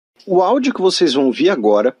O áudio que vocês vão ouvir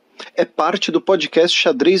agora é parte do podcast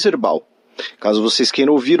Xadrez Verbal. Caso vocês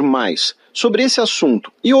queiram ouvir mais sobre esse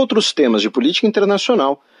assunto e outros temas de política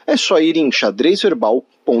internacional, é só ir em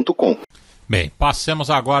xadrezverbal.com. Bem, passemos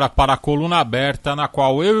agora para a coluna aberta, na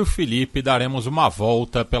qual eu e o Felipe daremos uma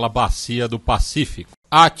volta pela Bacia do Pacífico.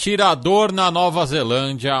 Atirador na Nova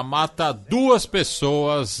Zelândia mata 2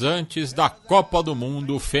 pessoas antes da Copa do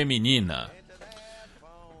Mundo feminina.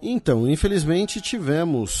 Então, infelizmente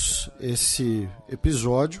tivemos esse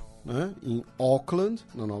episódio, né, em Auckland,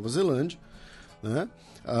 na Nova Zelândia, né,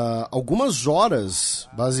 algumas horas,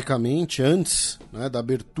 basicamente, antes, né, da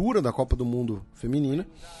abertura da Copa do Mundo feminina.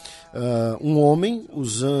 Um homem,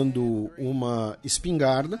 usando uma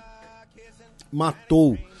espingarda,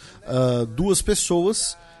 matou 2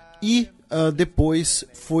 pessoas e depois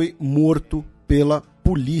foi morto pela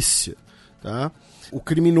polícia. Tá? O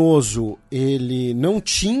criminoso, ele não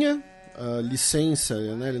tinha licença,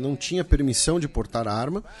 né? Ele não tinha permissão de portar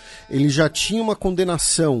arma, ele já tinha uma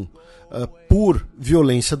condenação por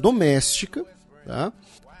violência doméstica, tá?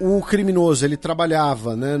 O criminoso, ele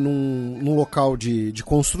trabalhava, né, num local de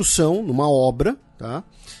construção, numa obra, tá,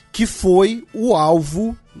 que foi o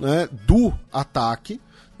alvo, né, do ataque,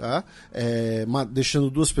 tá, deixando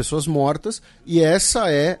 2 pessoas mortas, e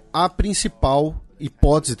essa é a principal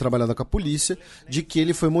hipótese trabalhada com a polícia, de que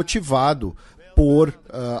ele foi motivado por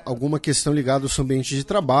alguma questão ligada ao seu ambiente de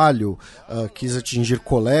trabalho, quis atingir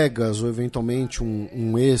colegas ou eventualmente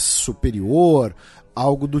um ex-superior,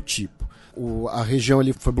 algo do tipo. A região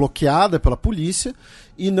ali foi bloqueada pela polícia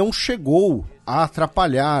e não chegou a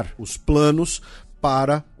atrapalhar os planos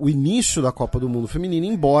para o início da Copa do Mundo Feminina,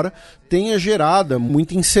 embora tenha gerado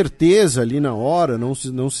muita incerteza ali na hora,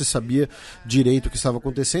 não se sabia direito o que estava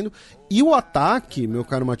acontecendo. E o ataque, meu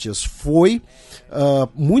caro Matias, foi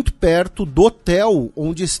muito perto do hotel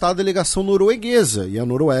onde está a delegação norueguesa, e a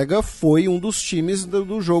Noruega foi um dos times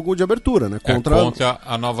do jogo de abertura, né? Contra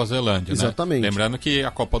a Nova Zelândia. Exatamente. Né? Lembrando que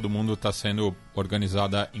a Copa do Mundo está sendo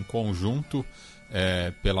organizada em conjunto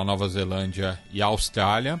pela Nova Zelândia e a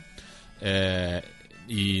Austrália.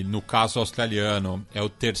 E no caso australiano é o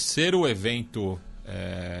 3º evento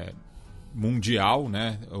mundial,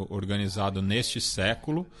 né, organizado neste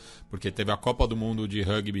século, porque teve a Copa do Mundo de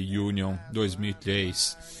Rugby Union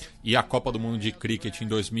 2003 e a Copa do Mundo de Cricket em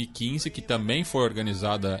 2015, que também foi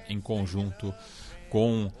organizada em conjunto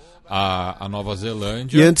com a Nova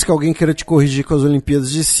Zelândia. E antes que alguém queira te corrigir com as Olimpíadas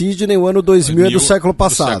de Sydney, o ano 2000 é do século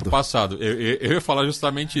passado. Do século passado. Eu ia falar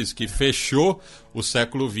justamente isso, que fechou o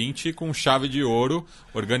século XX com chave de ouro,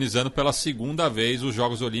 organizando pela 2ª vez os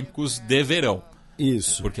Jogos Olímpicos de verão.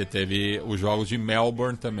 Isso. Porque teve os Jogos de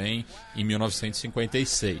Melbourne também em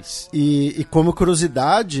 1956. E como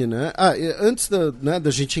curiosidade, né? Antes da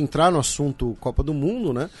gente entrar no assunto Copa do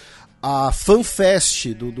Mundo, né? A FanFest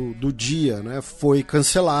do dia, né, foi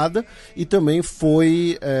cancelada e também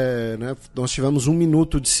foi, né, nós tivemos 1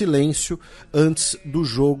 minuto de silêncio antes do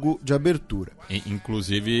jogo de abertura.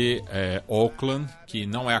 Inclusive, Auckland, que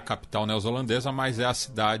não é a capital neozelandesa, mas é a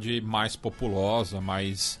cidade mais populosa,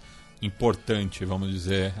 mais importante, vamos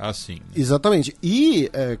dizer assim. Exatamente. E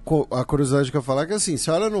a curiosidade que eu falar é que, assim, você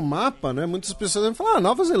olha no mapa, né, muitas pessoas vão falar,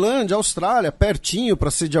 Nova Zelândia, Austrália, pertinho para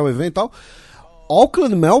sediar o evento e tal.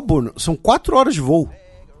 Auckland, Melbourne, são 4 horas de voo.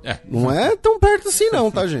 Não é tão perto assim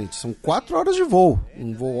não, tá, gente? São 4 horas de voo,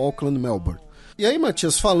 um voo Auckland-Melbourne. E aí,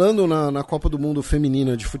 Matias, falando na Copa do Mundo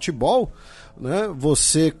Feminina de Futebol, né,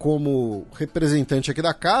 você como representante aqui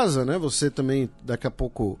da casa, né, você também daqui a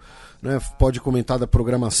pouco, né, pode comentar da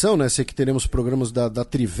programação, né, sei que teremos programas da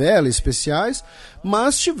Trivela especiais,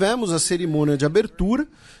 mas tivemos a cerimônia de abertura,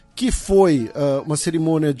 que foi uma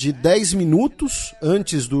cerimônia de 10 minutos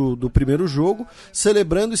antes do primeiro jogo,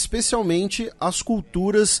 celebrando especialmente as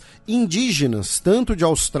culturas indígenas, tanto de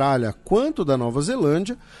Austrália quanto da Nova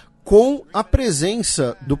Zelândia, com a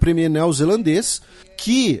presença do premier neozelandês,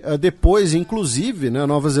 que depois, inclusive, né, a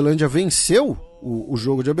Nova Zelândia venceu o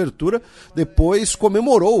jogo de abertura, depois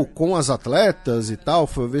comemorou com as atletas e tal,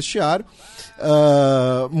 foi ao vestiário.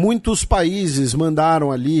 Muitos países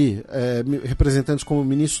mandaram ali representantes como o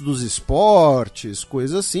ministro dos esportes,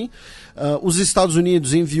 coisas assim. Os Estados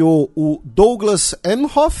Unidos enviou o Douglas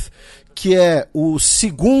Emhoff, que é o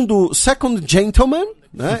second gentleman,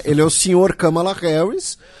 né? Ele é o senhor Kamala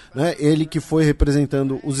Harris, né? Ele que foi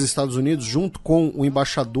representando os Estados Unidos junto com o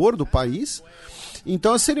embaixador do país.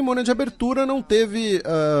 Então a cerimônia de abertura não teve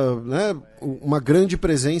né, uma grande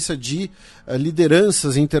presença de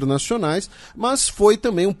lideranças internacionais, mas foi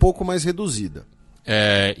também um pouco mais reduzida.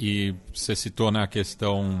 E você citou, né, a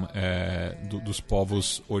questão dos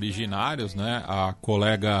povos originários, né? A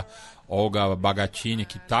colega Olga Bagatini,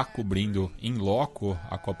 que está cobrindo in loco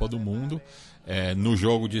a Copa do Mundo, no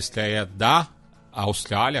jogo de estreia da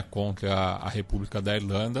Austrália contra a República da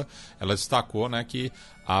Irlanda, ela destacou, né, que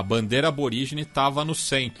a bandeira aborígene estava no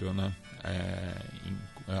centro, né,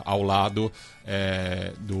 ao lado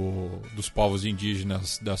dos povos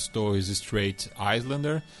indígenas das Torres Strait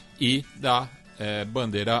Islander e da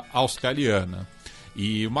bandeira australiana.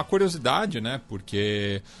 E uma curiosidade, né,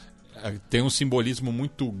 porque tem um simbolismo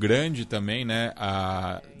muito grande também, né,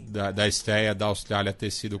 da estreia da Austrália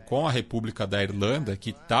ter sido com a República da Irlanda, que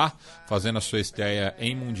está fazendo a sua estreia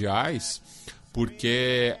em mundiais,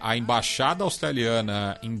 porque a embaixada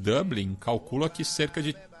australiana em Dublin calcula que cerca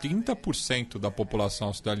de 30% da população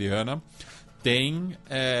australiana tem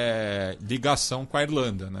ligação com a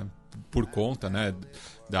Irlanda, né, por conta, né,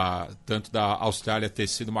 tanto da Austrália ter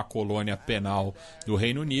sido uma colônia penal do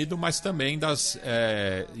Reino Unido, mas também das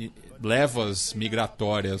levas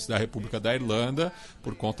migratórias da República da Irlanda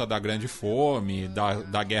por conta da Grande Fome,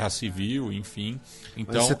 da Guerra Civil, enfim.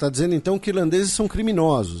 Então, mas você está dizendo então que irlandeses são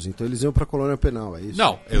criminosos, então eles iam para a colônia penal, é isso?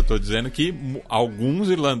 Não, eu estou dizendo que alguns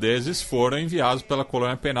irlandeses foram enviados pela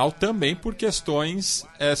colônia penal também por questões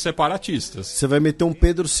separatistas. Você vai meter um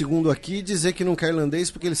Pedro II aqui e dizer que não quer irlandês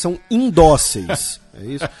porque eles são indóceis. É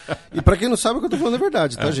isso? E para quem não sabe, o que eu tô falando é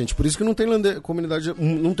verdade, tá, gente? Por isso que não tem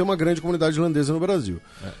não tem uma grande comunidade irlandesa no Brasil.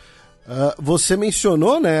 Você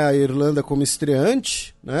mencionou, né, a Irlanda como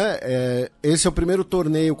estreante, né? Esse é o primeiro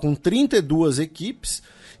torneio com 32 equipes.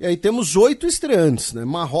 E aí temos 8 estreantes, né?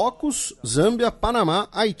 Marrocos, Zâmbia, Panamá,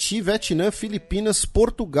 Haiti, Vietnã, Filipinas,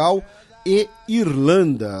 Portugal e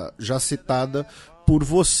Irlanda, já citada por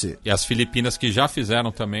você. E as Filipinas, que já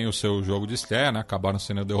fizeram também o seu jogo de estreia, né? Acabaram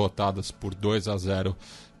sendo derrotadas por 2-0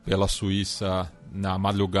 pela Suíça na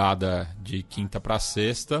madrugada de quinta para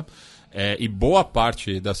sexta. E boa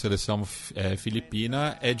parte da seleção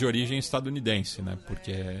filipina é de origem estadunidense, né?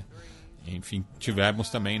 Porque, enfim, tivemos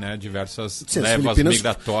também, né, diversas levas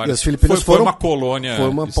migratórias. As Filipinas foi uma colônia, foi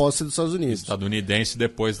uma posse dos Estados Unidos, estadunidense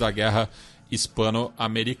depois da Guerra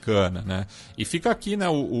Hispano-Americana, né? E fica aqui, né,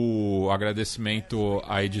 o agradecimento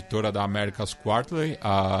à editora da America's Quarterly,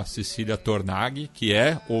 a Cecília Tornaghi, que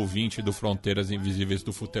é ouvinte do Fronteiras Invisíveis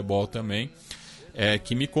do Futebol também,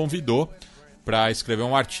 que me convidou para escrever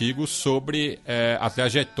um artigo sobre a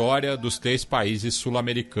trajetória dos 3 países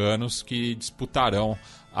sul-americanos que disputarão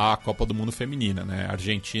a Copa do Mundo Feminina, né?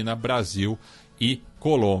 Argentina, Brasil e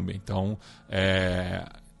Colômbia. Então,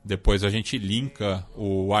 depois a gente linka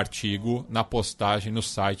o artigo na postagem no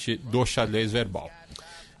site do Xadrez Verbal.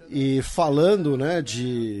 E falando, né,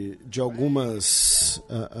 de algumas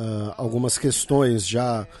questões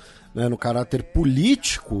já, né, no caráter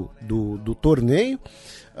político do torneio,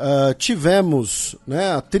 tivemos,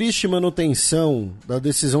 né, a triste manutenção da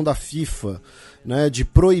decisão da FIFA, né, de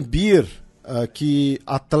proibir que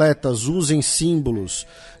atletas usem símbolos,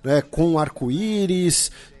 né, com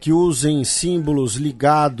arco-íris, que usem símbolos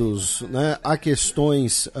ligados, né, a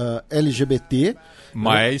questões LGBT.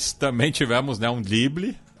 Mas também tivemos, né, um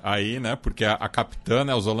drible aí, né, porque a capitã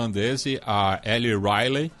neozelandesa, a Ellie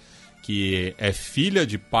Riley, que é filha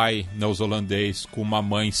de pai neozelandês com uma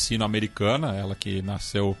mãe sino-americana, ela que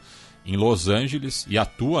nasceu em Los Angeles e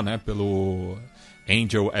atua, né, pelo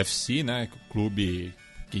Angel FC, né, clube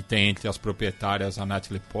que tem entre as proprietárias a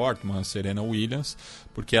Natalie Portman, a Serena Williams,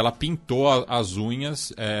 porque ela pintou as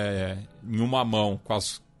unhas em uma mão com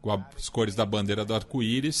as cores da bandeira do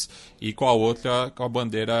arco-íris e com a outra com a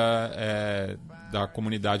bandeira da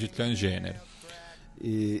comunidade transgênero.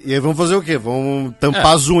 E aí vamos fazer o quê? Vamos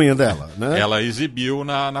tampar as unhas dela, né? Ela exibiu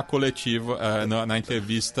na coletiva, na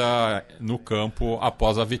entrevista no campo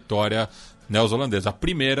após a vitória neozelandesa. A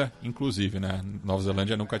primeira, inclusive, né? Nova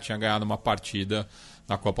Zelândia nunca tinha ganhado uma partida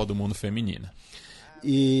na Copa do Mundo Feminina.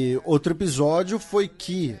 E outro episódio foi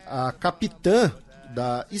que a capitã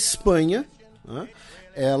da Espanha, né,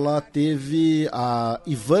 ela teve a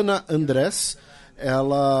Ivana Andrés,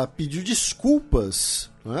 ela pediu desculpas,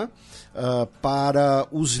 né, para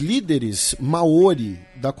os líderes maori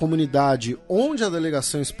da comunidade onde a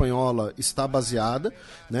delegação espanhola está baseada,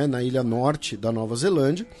 né, na ilha norte da Nova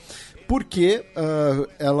Zelândia, porque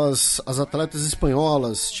as atletas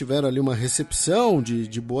espanholas tiveram ali uma recepção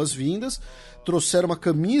de boas-vindas, trouxeram uma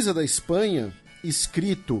camisa da Espanha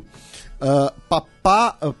escrito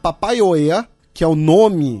Papaioea, que é o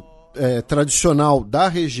nome tradicional da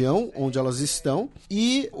região onde elas estão.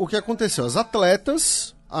 E o que aconteceu? As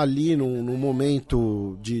atletas, ali no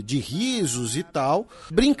momento de risos e tal,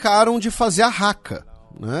 brincaram de fazer a haka,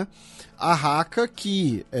 né? A haka,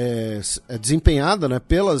 que é desempenhada, né,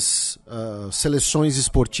 pelas seleções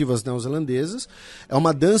esportivas neozelandesas, é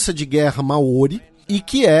uma dança de guerra maori e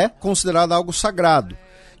que é considerada algo sagrado.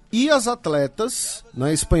 E as atletas,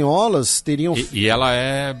 né, espanholas teriam... E ela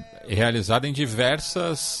é realizada em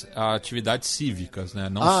diversas atividades cívicas, né?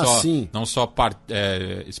 Não só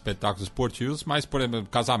espetáculos esportivos, mas, por exemplo,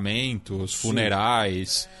 casamentos,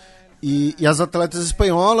 funerais... E as atletas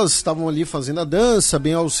espanholas estavam ali fazendo a dança,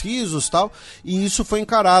 bem aos risos e tal, e isso foi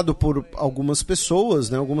encarado por algumas pessoas,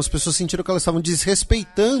 né? Algumas pessoas sentiram que elas estavam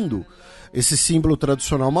desrespeitando esse símbolo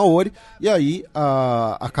tradicional maori, e aí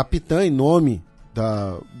a capitã, em nome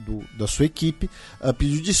da sua equipe,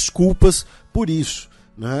 pediu desculpas por isso.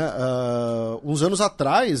 Né? Uns anos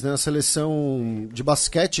atrás, né, a seleção de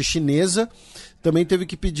basquete chinesa também teve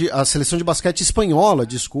que pedir, a seleção de basquete espanhola,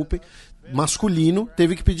 desculpem, masculino,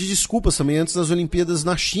 teve que pedir desculpas também antes das Olimpíadas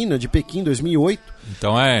na China, de Pequim, 2008.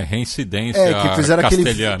 Então é reincidência que fizeram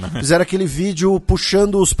castelhana. Fizeram aquele vídeo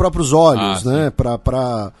puxando os próprios olhos, né,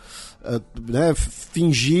 para né,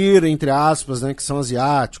 fingir, entre aspas, né, que são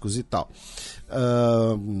asiáticos e tal.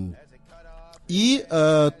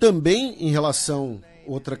 Também em relação,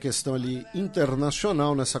 outra questão ali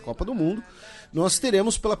internacional nessa Copa do Mundo, nós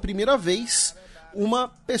teremos pela primeira vez uma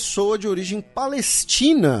pessoa de origem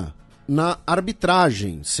palestina na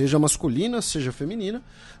arbitragem, seja masculina, seja feminina.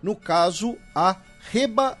 No caso, a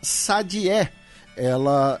Reba Sadié.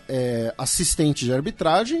 Ela é assistente de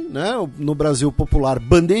arbitragem, né? No Brasil popular,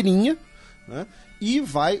 bandeirinha, né? E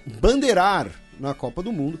vai bandeirar na Copa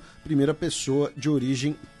do Mundo, primeira pessoa de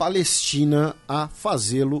origem palestina a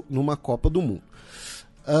fazê-lo numa Copa do Mundo.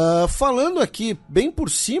 Falando aqui bem por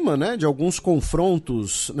cima, né, de alguns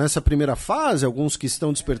confrontos nessa primeira fase, alguns que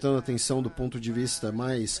estão despertando atenção do ponto de vista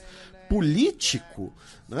mais político,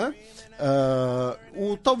 né?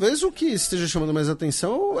 Talvez o que esteja chamando mais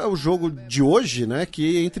atenção é o jogo de hoje, né,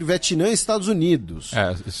 que é entre Vietnã e Estados Unidos.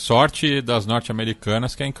 Sorte das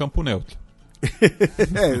norte-americanas que é em campo neutro.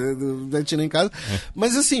 Vietnã em casa.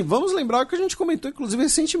 Mas assim, vamos lembrar o que a gente comentou inclusive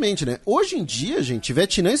recentemente, né? Hoje em dia, gente,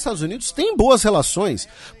 Vietnã e Estados Unidos têm boas relações,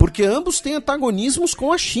 porque ambos têm antagonismos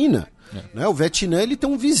com a China. Né? O Vietnã, ele tem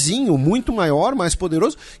um vizinho muito maior, mais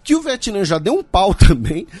poderoso, que o Vietnã já deu um pau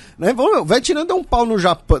também, né? O Vietnã deu um pau no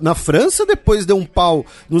Japão, na França, depois deu um pau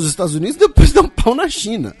nos Estados Unidos, depois deu um pau na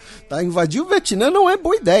China, tá? Invadir o Vietnã não é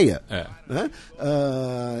boa ideia. Né?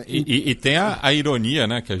 E tem a ironia,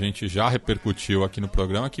 né, que a gente já repercutiu aqui no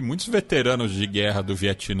programa, que muitos veteranos de guerra do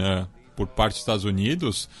Vietnã por parte dos Estados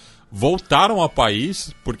Unidos voltaram ao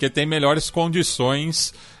país porque tem melhores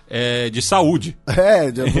condições de saúde.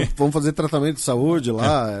 Vamos fazer tratamento de saúde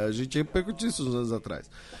lá. A gente repercutiu isso uns anos atrás.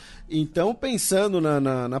 Então, pensando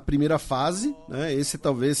na primeira fase, né, esse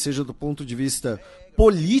talvez seja do ponto de vista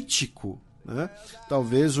político, né,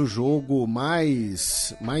 talvez o jogo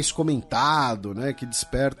mais comentado, né, que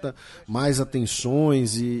desperta mais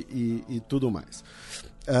atenções e tudo mais.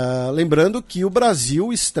 Lembrando que o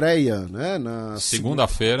Brasil estreia, né, na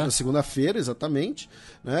segunda-feira. Na segunda-feira, exatamente.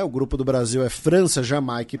 Né, o grupo do Brasil é França,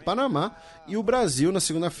 Jamaica e Panamá. E o Brasil, na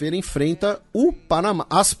segunda-feira, enfrenta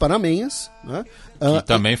as panamenhas. Né, que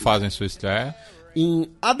também fazem sua estreia.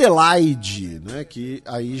 Em Adelaide, né, que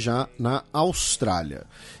aí já na Austrália.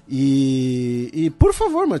 E por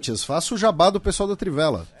favor, Matias, faça o jabá do pessoal da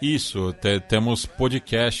Trivela. Isso, temos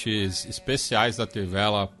podcasts especiais da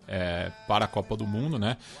Trivela para a Copa do Mundo,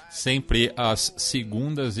 né? Sempre às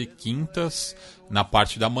segundas e quintas, na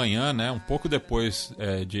parte da manhã, né? Um pouco depois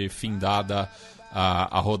de findada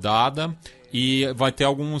a rodada. E vai ter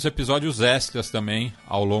alguns episódios extras também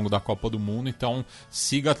ao longo da Copa do Mundo. Então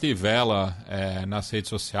siga a Trivela nas redes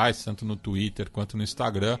sociais, tanto no Twitter quanto no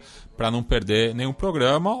Instagram, para não perder nenhum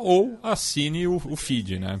programa, ou assine o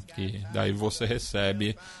feed, né? Que daí você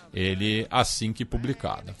recebe ele assim que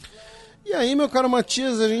publicado. E aí, meu caro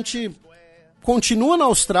Matias, a gente continua na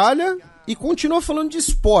Austrália e continua falando de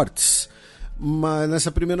esportes, mas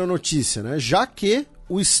nessa primeira notícia, né? Já que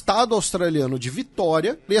o estado australiano de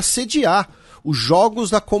Vitória ia sediar os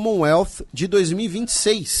Jogos da Commonwealth de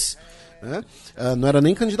 2026. Né? Não era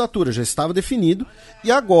nem candidatura, já estava definido.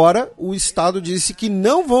 E agora o Estado disse que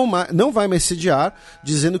não vai mais sediar,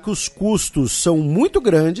 dizendo que os custos são muito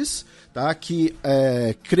grandes, tá? Que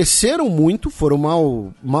cresceram muito, foram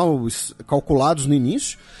mal calculados no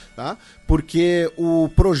início, tá? Porque o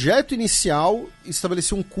projeto inicial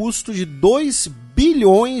estabelecia um custo de 2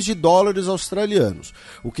 bilhões de dólares australianos,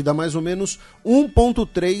 o que dá mais ou menos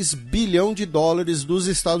 1,3 bilhão de dólares dos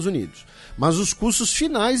Estados Unidos. Mas os custos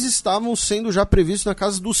finais estavam sendo já previstos na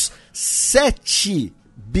casa dos 7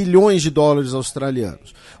 bilhões de dólares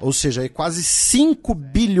australianos, ou seja, é quase 5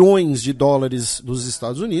 bilhões de dólares dos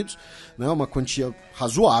Estados Unidos, né, uma quantia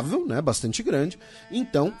razoável, né, bastante grande.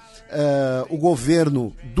 Então, o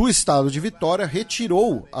governo do estado de Vitória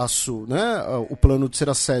retirou o plano de ser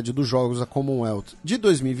a sede dos Jogos da Commonwealth de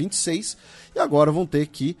 2026 e agora vão ter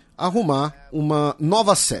que arrumar uma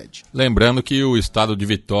nova sede. Lembrando que o estado de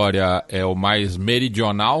Vitória é o mais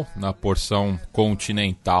meridional na porção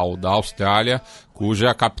continental da Austrália,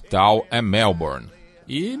 cuja capital é Melbourne.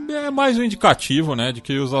 E é mais um indicativo, né, de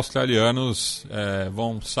que os australianos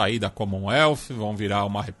vão sair da Commonwealth, vão virar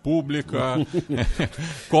uma república.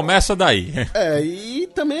 Começa daí. E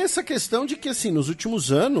também essa questão de que, assim, nos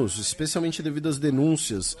últimos anos, especialmente devido às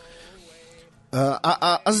denúncias,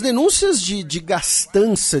 as denúncias de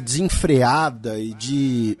gastança desenfreada e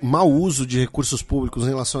de mau uso de recursos públicos em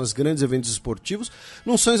relação aos grandes eventos esportivos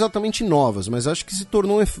não são exatamente novas, mas acho que se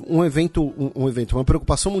tornou uma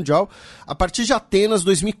preocupação mundial a partir de Atenas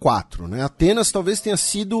 2004. Né? Atenas talvez tenha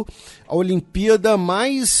sido a Olimpíada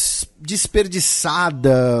mais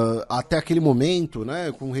desperdiçada até aquele momento,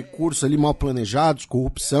 né? Com recursos ali mal planejados,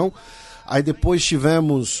 corrupção. Aí depois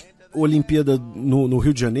tivemos Olimpíada no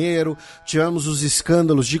Rio de Janeiro, tivemos os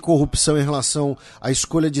escândalos de corrupção em relação à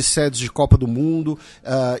escolha de sedes de Copa do Mundo,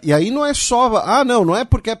 e aí não é só, não é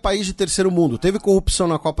porque é país de terceiro mundo, teve corrupção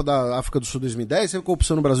na Copa da África do Sul 2010, teve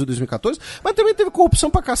corrupção no Brasil 2014, mas também teve corrupção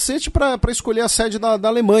pra cacete pra escolher a sede da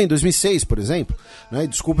Alemanha em 2006, por exemplo, né?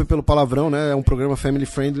 Desculpe pelo palavrão, né? É um programa family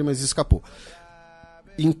friendly, mas escapou.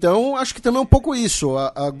 Então, acho que também é um pouco isso,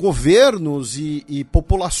 governos e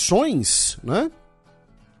populações, né,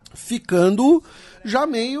 ficando já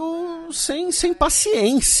meio sem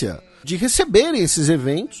paciência de receberem esses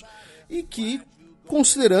eventos e que,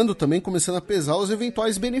 considerando também, começando a pesar os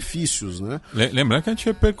eventuais benefícios, né? Lembrando que a gente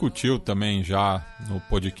repercutiu também já no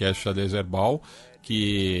podcast Xadrez Verbal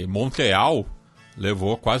que Montreal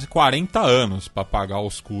levou quase 40 anos para pagar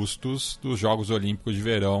os custos dos Jogos Olímpicos de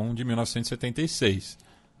Verão de 1976.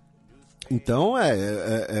 Então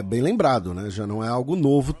é bem lembrado, né? Já não é algo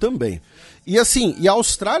novo também. E assim, a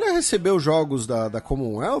Austrália recebeu os jogos da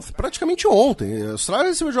Commonwealth praticamente ontem. A Austrália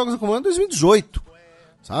recebeu os jogos da Commonwealth em 2018,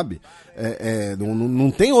 sabe? Não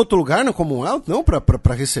tem outro lugar na Commonwealth não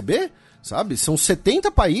para receber, sabe? São 70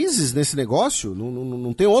 países nesse negócio,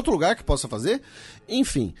 não tem outro lugar que possa fazer.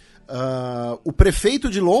 Enfim, o prefeito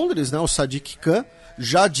de Londres, né, o Sadiq Khan,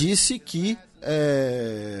 já disse que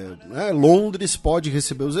Londres pode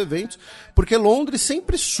receber os eventos, porque Londres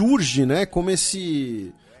sempre surge, né, como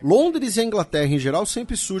esse... Londres e a Inglaterra em geral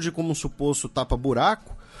sempre surge como um suposto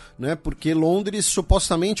tapa-buraco, né, porque Londres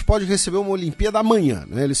supostamente pode receber uma Olimpíada amanhã,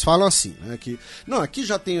 né, eles falam assim, né, que não, aqui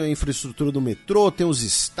já tem a infraestrutura do metrô, tem os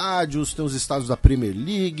estádios da Premier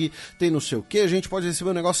League, tem não sei o que, a gente pode receber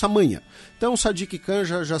o negócio amanhã. Então o Sadiq Khan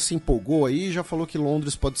já se empolgou aí, já falou que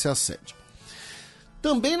Londres pode ser a sede.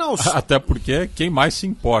 Também na Austrália... Até porque quem mais se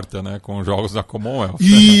importa, né, com os Jogos da Commonwealth.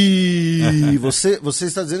 E você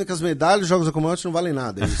está dizendo que as medalhas dos Jogos da Commonwealth não valem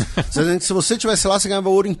nada. Você está dizendo que se você estivesse lá, você ganhava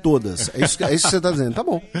ouro em todas. É isso que você está dizendo. Tá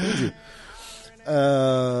bom, entendi.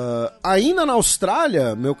 Ainda na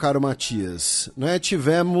Austrália, meu caro Matias, né,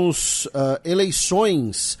 tivemos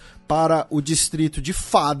eleições para o distrito de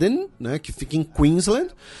Fadden, né, que fica em Queensland,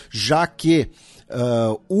 já que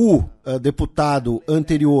o deputado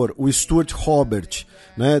anterior, o Stuart Hobart,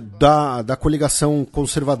 né, da coligação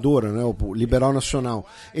conservadora, né, o Liberal Nacional,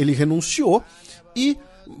 ele renunciou e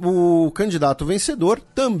o candidato vencedor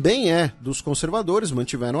também é dos conservadores,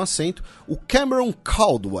 mantiveram assento, o Cameron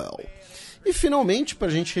Caldwell. E finalmente, para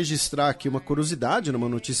a gente registrar aqui uma curiosidade, numa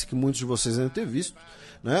notícia que muitos de vocês devem ter visto,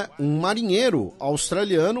 né, um marinheiro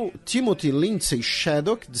australiano, Timothy Lindsay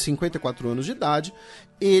Shaddock, de 54 anos de idade,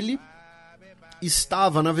 ele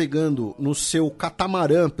estava navegando no seu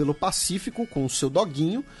catamarã pelo Pacífico com o seu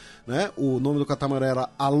doguinho, né? O nome do catamarã era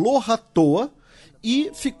Aloha Toa, e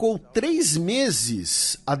ficou 3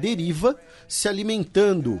 meses à deriva, se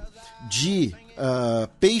alimentando de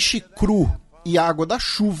peixe cru e água da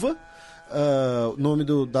chuva. O nome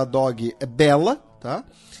da dog é Bella, tá?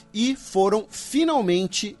 E foram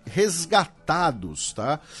finalmente resgatados,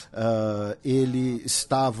 tá? Ele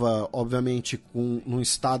estava, obviamente, num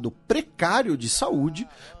estado precário de saúde,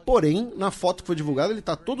 porém, na foto que foi divulgada, ele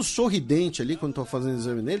está todo sorridente ali, quando estou fazendo o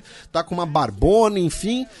exame nele, está com uma barbona,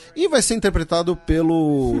 enfim, e vai ser interpretado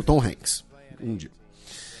pelo Tom Hanks, um dia.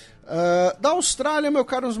 Da Austrália, meu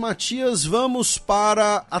caros Matias, vamos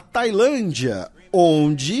para a Tailândia,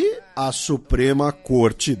 onde a Suprema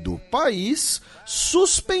Corte do país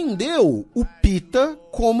suspendeu o PITA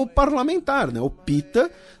como parlamentar, né? O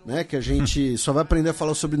PITA, né, que a gente só vai aprender a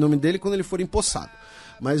falar sobre o nome dele quando ele for empossado.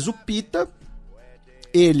 Mas o PITA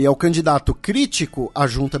Ele é o candidato crítico à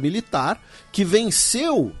junta militar, que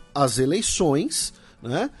venceu as eleições,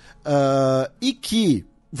 né? E que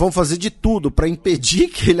vão fazer de tudo para impedir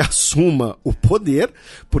que ele assuma o poder,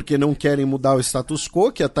 porque não querem mudar o status quo,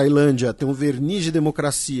 que a Tailândia tem um verniz de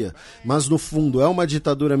democracia, mas no fundo é uma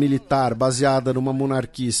ditadura militar baseada numa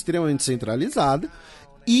monarquia extremamente centralizada.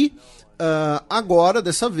 E agora,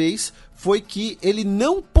 dessa vez, foi que ele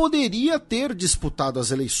não poderia ter disputado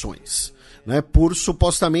as eleições, né, por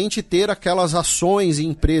supostamente ter aquelas ações em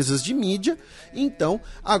empresas de mídia. Então,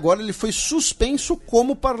 agora ele foi suspenso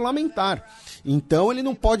como parlamentar. Então ele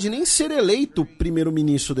não pode nem ser eleito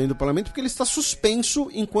primeiro-ministro dentro do parlamento, porque ele está suspenso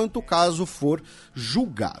enquanto o caso for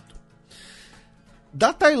julgado.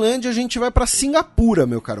 Da Tailândia a gente vai para Singapura,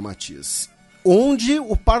 meu caro Matias, onde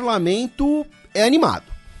o parlamento é animado,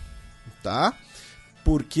 tá?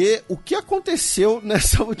 Porque o que aconteceu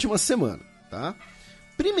nessa última semana, tá?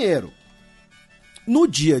 Primeiro, no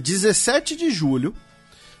dia 17 de julho,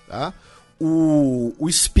 tá? O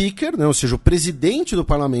speaker, né, ou seja, o presidente do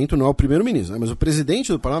parlamento, não é o primeiro-ministro, né, mas o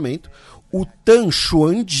presidente do parlamento, o Tan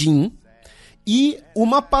Xuan Jin, e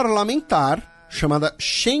uma parlamentar chamada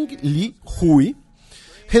Cheng Li Hui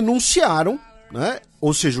renunciaram, né,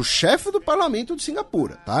 ou seja, o chefe do parlamento de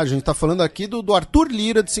Singapura, tá? A gente está falando aqui do Arthur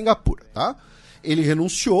Lira de Singapura, tá? Ele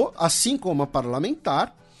renunciou, assim como a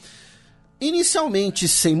parlamentar, inicialmente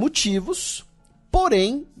sem motivos,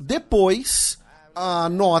 porém, depois a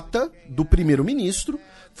nota do primeiro-ministro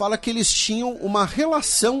fala que eles tinham uma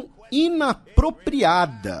relação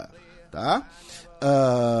inapropriada, tá?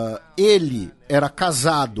 Ele era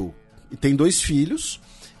casado e tem 2 filhos,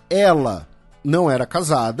 ela não era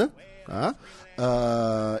casada, tá?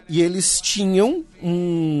 E eles tinham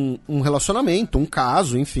um relacionamento, um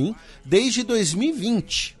caso, enfim, desde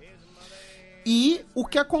 2020. E o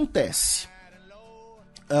que acontece?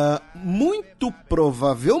 Muito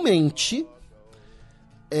provavelmente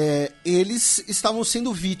eles estavam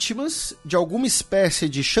sendo vítimas de alguma espécie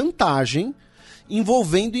de chantagem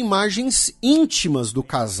envolvendo imagens íntimas do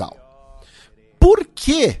casal. Por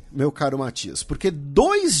quê, meu caro Matias? Porque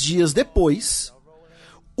 2 dias depois,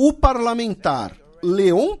 o parlamentar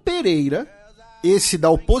Leon Pereira, esse da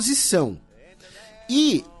oposição,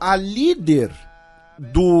 e a líder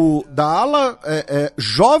da ala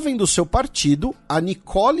jovem do seu partido, a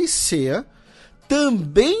Nicole Sea,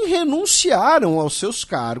 também renunciaram aos seus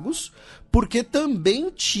cargos, porque também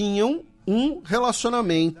tinham um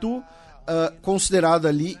relacionamento considerado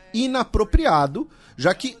ali inapropriado,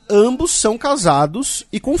 já que ambos são casados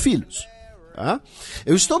e com filhos. Tá?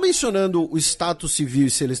 Eu estou mencionando o status civil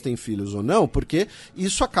e se eles têm filhos ou não, porque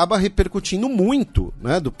isso acaba repercutindo muito,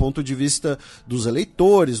 né, do ponto de vista dos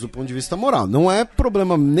eleitores, do ponto de vista moral. Não é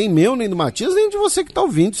problema nem meu, nem do Matias, nem de você que está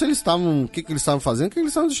ouvindo, se eles estavam, o que eles estavam fazendo, o que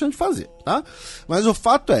eles estavam deixando de fazer. Tá? Mas o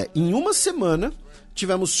fato é, em uma semana,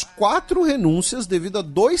 tivemos 4 renúncias devido a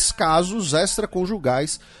 2 casos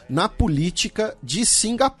extraconjugais na política de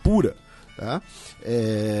Singapura. Tá?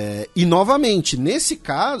 E novamente, nesse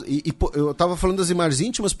caso, eu estava falando das imagens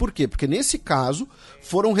íntimas, por quê? Porque nesse caso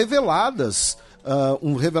foram revelado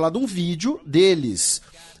um vídeo deles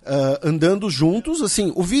andando juntos.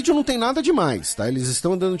 Assim, o vídeo não tem nada demais, tá? Eles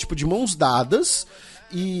estão andando tipo de mãos dadas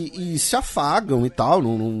e se afagam e tal,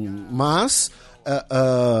 mas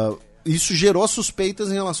isso gerou suspeitas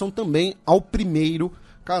em relação também ao primeiro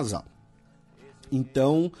casal.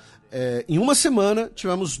 Então, em uma semana,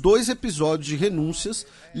 tivemos 2 episódios de renúncias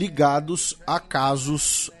ligados a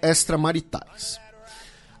casos extramaritais.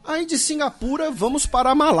 Aí de Singapura, vamos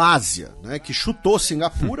para a Malásia, né, que chutou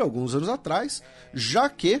Singapura alguns anos atrás, já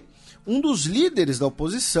que um dos líderes da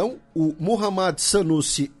oposição, o Muhammad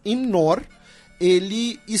Sanusi Imnor,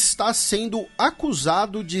 ele está sendo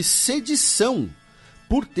acusado de sedição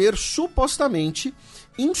por ter supostamente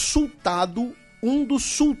insultado um dos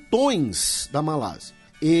sultões da Malásia.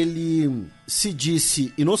 Ele se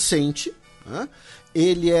disse inocente, né?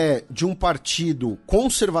 Ele é de um partido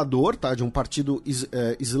conservador, tá? De um partido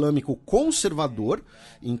islâmico conservador,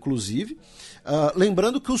 inclusive.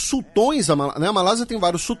 Lembrando que os sultões, a Malásia tem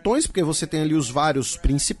vários sultões, porque você tem ali os vários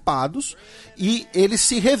principados, e eles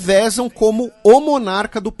se revezam como o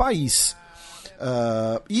monarca do país.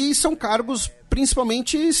 E são cargos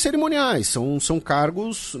principalmente cerimoniais, são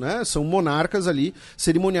cargos, né, são monarcas ali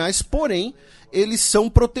cerimoniais, porém eles são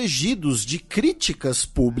protegidos de críticas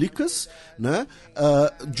públicas, né,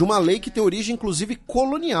 de uma lei que tem origem inclusive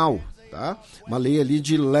colonial, tá? Uma lei ali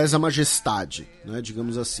de lesa-majestade, né,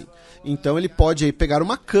 digamos assim. Então ele pode aí pegar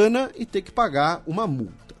uma cana e ter que pagar uma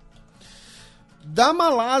multa. Da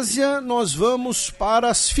Malásia, nós vamos para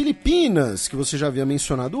as Filipinas, que você já havia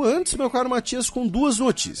mencionado antes, meu caro Matias, com duas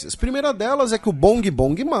notícias. A primeira delas é que o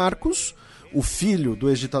Bong Marcos, o filho do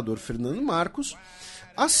ex-ditador Ferdinand Marcos,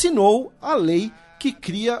 assinou a lei que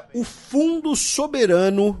cria o Fundo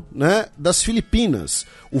Soberano, né, das Filipinas,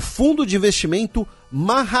 o Fundo de Investimento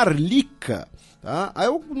Maharlika. Tá? Aí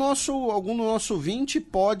algum do nosso ouvinte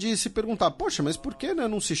pode se perguntar, poxa, mas por que, né,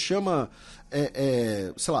 não se chama,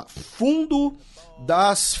 sei lá, Fundo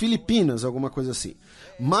das Filipinas, alguma coisa assim.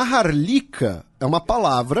 Maharlika é uma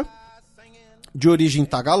palavra de origem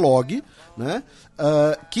tagalog, né,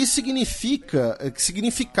 que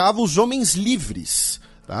significava os homens livres.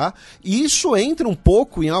 Tá? E isso entra um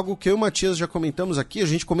pouco em algo que eu e o Matias já comentamos aqui, a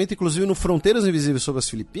gente comenta inclusive no Fronteiras Invisíveis sobre as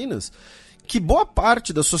Filipinas, que boa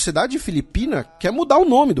parte da sociedade filipina quer mudar o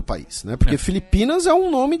nome do país, né? Porque Filipinas é um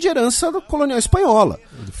nome de herança colonial espanhola.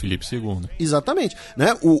 Do Filipe II. Exatamente.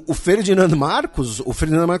 Né? O Ferdinand Marcos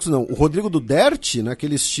não, o Rodrigo Duterte,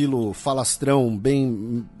 naquele estilo falastrão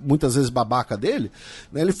bem, muitas vezes babaca dele,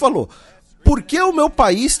 né? Ele falou, por que o meu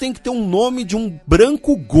país tem que ter um nome de um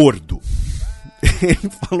branco gordo? Ele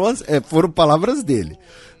falou, foram palavras dele.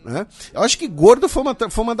 Né? Eu acho que gordo foi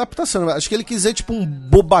uma adaptação. Acho que ele quis dizer tipo um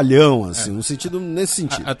bobalhão, assim, nesse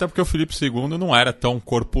sentido. Até porque o Filipe II não era tão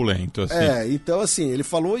corpulento assim. Então assim, ele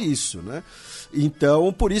falou isso, né?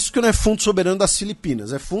 Então, por isso que não é Fundo Soberano das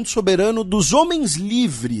Filipinas, é Fundo Soberano dos Homens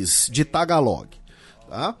Livres de Tagalog.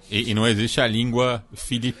 Tá? E não existe a língua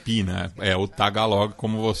filipina, é o Tagalog,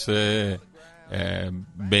 como você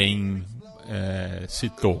bem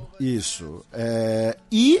citou. Isso.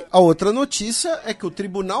 E a outra notícia é que o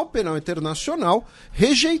Tribunal Penal Internacional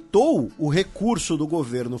rejeitou o recurso do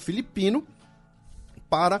governo filipino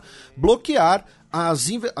para bloquear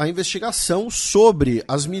a investigação sobre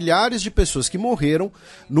as milhares de pessoas que morreram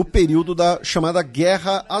no período da chamada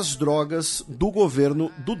Guerra às Drogas do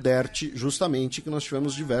governo Duterte, justamente, que nós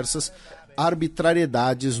tivemos diversas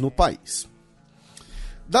arbitrariedades no país.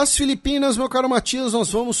 Das Filipinas, meu caro Matias, nós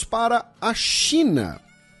vamos para a China.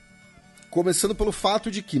 Começando pelo fato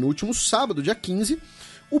de que, no último sábado, dia 15,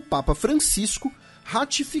 o Papa Francisco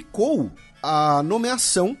ratificou a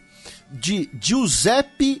nomeação de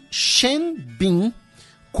Giuseppe Shenbin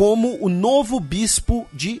como o novo bispo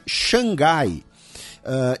de Xangai.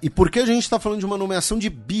 E por que a gente está falando de uma nomeação de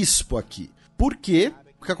bispo aqui? Porque,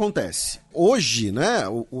 o que acontece? Hoje, né,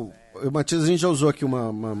 o Matias, a gente já usou aqui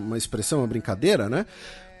uma expressão, uma brincadeira, né?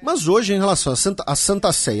 Mas hoje, em relação à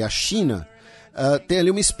Santa Sé e à China, tem ali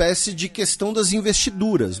uma espécie de questão das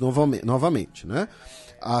investiduras, novamente, né?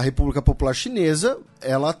 A República Popular Chinesa,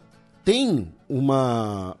 ela tem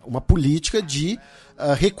uma política de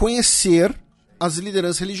reconhecer as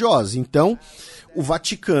lideranças religiosas. Então, o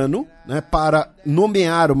Vaticano, né, para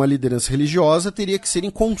nomear uma liderança religiosa, teria que ser em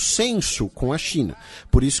consenso com a China.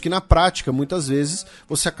 Por isso que, na prática, muitas vezes,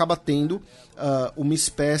 você acaba tendo uma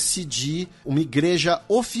espécie de uma igreja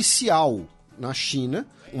oficial na China,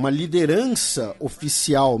 uma liderança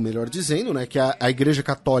oficial, melhor dizendo, né, que é a Igreja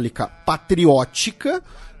Católica Patriótica,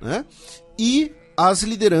 né, e as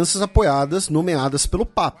lideranças apoiadas, nomeadas pelo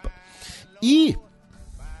Papa. E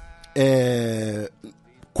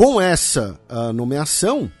com essa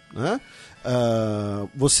nomeação, né,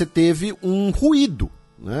 você teve um ruído.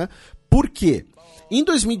 Né? Por quê? Em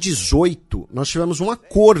 2018, nós tivemos um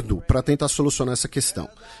acordo para tentar solucionar essa questão,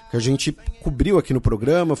 que a gente cobriu aqui no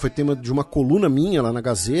programa, foi tema de uma coluna minha lá na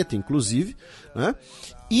Gazeta, inclusive, né?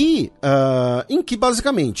 E em que,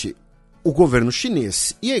 basicamente, o governo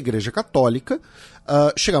chinês e a Igreja Católica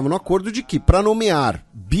chegavam no acordo de que, para nomear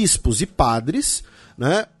bispos e padres,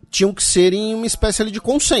 né, tinham que ser em uma espécie ali de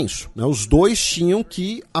consenso, né? Os dois tinham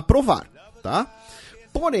que aprovar, tá?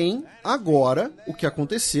 Porém, agora, o que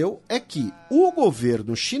aconteceu é que o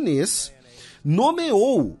governo chinês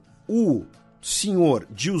nomeou o senhor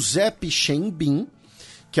Giuseppe Shenbin,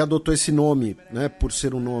 que adotou esse nome, né, por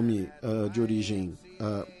ser um nome de origem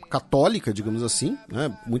católica, digamos assim,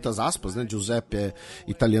 né, muitas aspas, né, Giuseppe é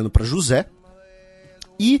italiano para José,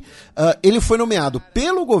 e ele foi nomeado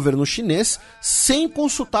pelo governo chinês sem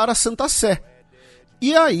consultar a Santa Sé.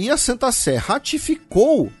 E aí a Santa Sé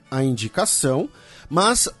ratificou a indicação,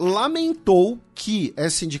 mas lamentou que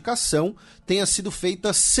essa indicação tenha sido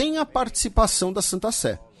feita sem a participação da Santa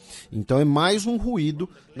Sé. Então é mais um ruído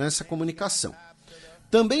nessa comunicação.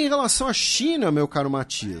 Também em relação à China, meu caro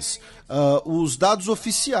Matias, os dados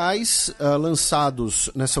oficiais lançados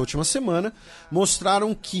nessa última semana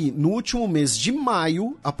mostraram que no último mês de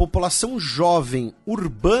maio, a população jovem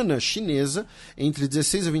urbana chinesa, entre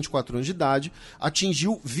 16 a 24 anos de idade,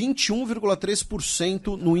 atingiu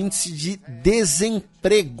 21,3% no índice de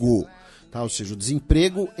desemprego. Tá? Ou seja, o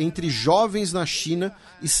desemprego entre jovens na China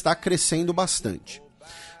está crescendo bastante.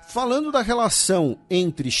 Falando da relação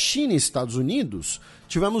entre China e Estados Unidos,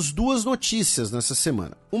 tivemos duas notícias nessa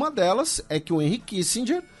semana. Uma delas é que o Henry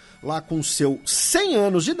Kissinger, lá com seus 100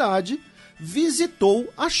 anos de idade,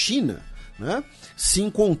 visitou a China, né? Se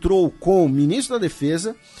encontrou com o ministro da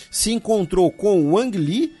Defesa, se encontrou com o Wang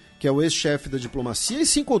Li, que é o ex-chefe da diplomacia, e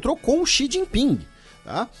se encontrou com o Xi Jinping.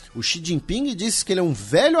 Tá? O Xi Jinping disse que ele é um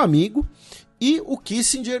velho amigo, e o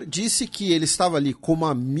Kissinger disse que ele estava ali como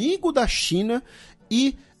amigo da China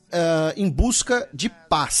e em busca de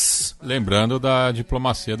paz. Lembrando da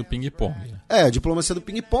diplomacia do ping-pong. A diplomacia do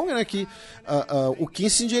ping-pong, né, que o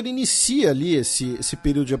Kissinger inicia ali esse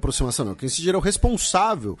período de aproximação. Não. O Kissinger é o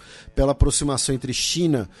responsável pela aproximação entre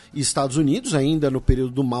China e Estados Unidos, ainda no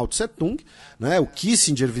período do Mao Tse-tung. Né? O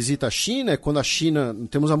Kissinger visita a China, quando a China,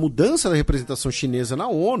 temos a mudança da representação chinesa na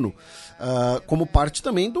ONU, como parte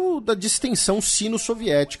também da distensão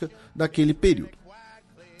sino-soviética daquele período.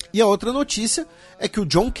 E a outra notícia é que o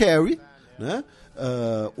John Kerry, né,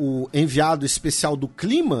 o enviado especial do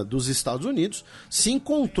clima dos Estados Unidos, se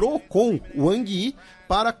encontrou com o Wang Yi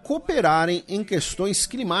para cooperarem em questões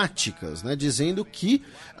climáticas, né, dizendo que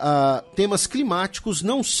temas climáticos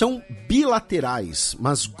não são bilaterais,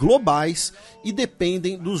 mas globais e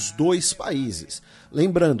dependem dos dois países.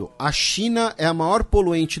 Lembrando, a China é a maior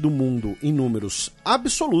poluente do mundo em números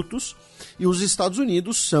absolutos, e os Estados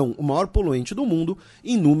Unidos são o maior poluente do mundo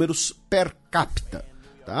em números per capita.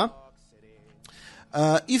 Tá?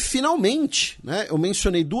 E finalmente, né, eu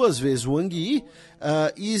mencionei duas vezes o Wang Yi,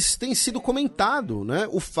 e tem sido comentado, né,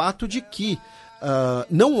 o fato de que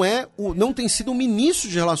não tem sido o ministro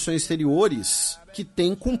de Relações Exteriores que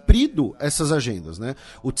tem cumprido essas agendas. Né?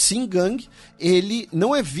 O Tsingang, ele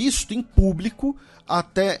não é visto em público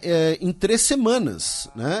até em 3 semanas,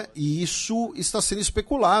 né? E isso está sendo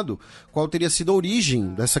especulado. Qual teria sido a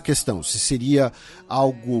origem dessa questão? Se seria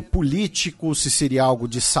algo político, se seria algo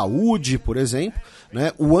de saúde, por exemplo.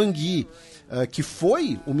 Né? O Wang Yi, que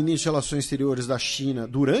foi o ministro de Relações Exteriores da China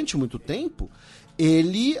durante muito tempo,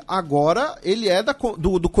 ele é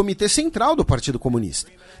do Comitê Central do Partido Comunista.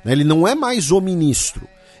 Né? Ele não é mais o ministro.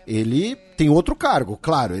 Ele tem outro cargo,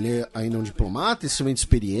 claro, ele é ainda um diplomata, extremamente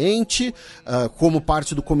experiente, como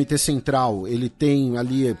parte do Comitê Central, ele tem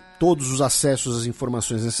ali todos os acessos às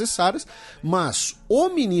informações necessárias, mas o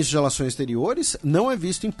ministro de Relações Exteriores não é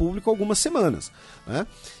visto em público há algumas semanas. Né?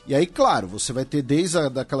 E aí, claro, você vai ter desde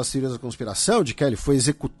aquelas teorias da conspiração, de que ele foi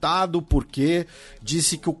executado porque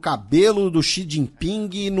disse que o cabelo do Xi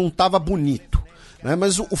Jinping não estava bonito. Né?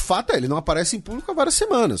 Mas o fato é, ele não aparece em público há várias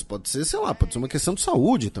semanas. Pode ser, sei lá, pode ser uma questão de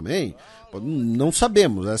saúde também. Não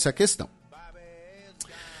sabemos, essa é a questão.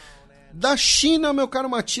 Da China, meu caro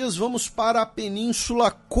Matias, vamos para a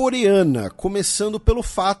Península Coreana, começando pelo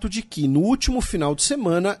fato de que no último final de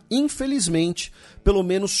semana, infelizmente, pelo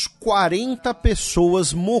menos 40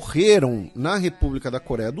 pessoas morreram na República da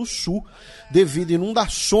Coreia do Sul devido a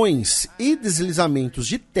inundações e deslizamentos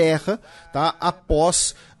de terra, tá,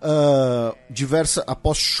 após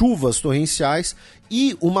chuvas torrenciais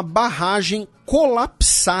e uma barragem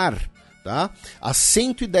colapsar, tá, a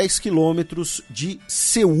 110 quilômetros de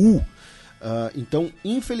Seul. Então,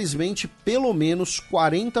 infelizmente, pelo menos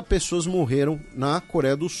 40 pessoas morreram na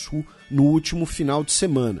Coreia do Sul no último final de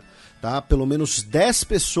semana. Tá? Pelo menos 10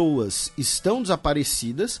 pessoas estão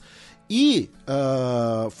desaparecidas e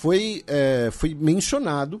foi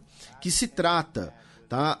mencionado que se trata,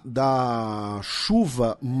 tá, da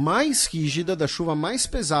chuva mais rígida, da chuva mais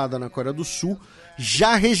pesada na Coreia do Sul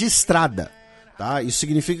já registrada. Tá? Isso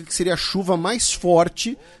significa que seria a chuva mais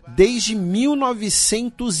forte desde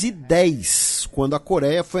 1910, quando a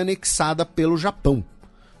Coreia foi anexada pelo Japão.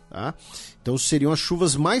 Tá? Então seriam as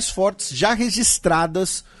chuvas mais fortes já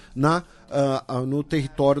registradas no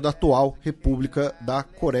território da atual República da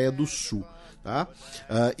Coreia do Sul. Tá?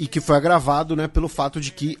 E que foi agravado, né, pelo fato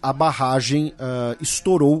de que a barragem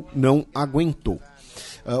estourou, não aguentou.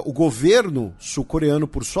 O governo sul-coreano,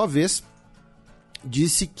 por sua vez,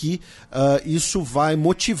 disse que isso vai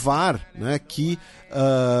motivar, né, que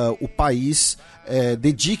o país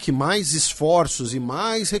dedique mais esforços e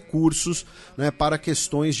mais recursos, né, para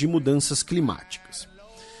questões de mudanças climáticas.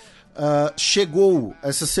 Chegou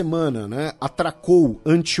essa semana, né, atracou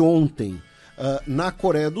anteontem na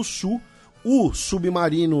Coreia do Sul o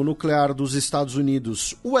submarino nuclear dos Estados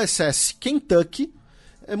Unidos, o SS Kentucky.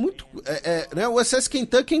 Né, o SS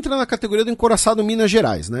Kentucky entra na categoria do encouraçado Minas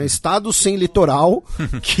Gerais, né? Estados sem litoral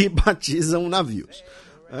que batizam navios.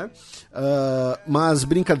 né? Mas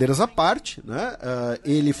brincadeiras à parte, né?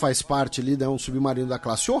 Ele faz parte ali de um submarino da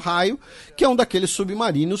classe Ohio, que é um daqueles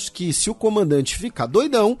submarinos que, se o comandante ficar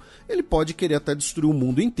doidão, ele pode querer até destruir o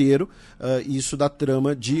mundo inteiro, isso da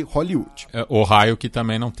trama de Hollywood. Ohio que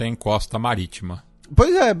também não tem costa marítima.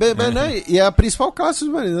 Pois é, né? E é a principal classe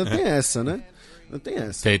submarina, não tem essa, né? Não tem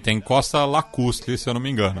essa. Tem costa lacustre, se eu não me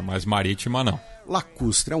engano, mas marítima não.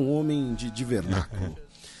 Lacustre é um homem de vernáculo.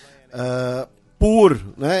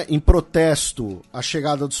 Né, em protesto à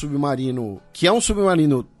chegada do submarino, que é um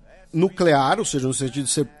submarino nuclear, ou seja, no sentido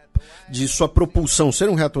de sua propulsão ser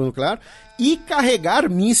um reator nuclear, e carregar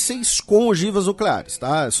mísseis com ogivas nucleares,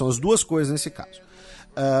 tá? São as duas coisas nesse caso.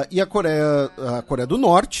 E a Coreia do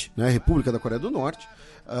Norte, né, a República da Coreia do Norte,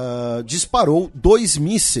 disparou 2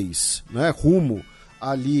 mísseis, né, rumo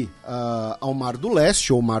ali ao Mar do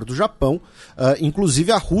Leste, ou Mar do Japão.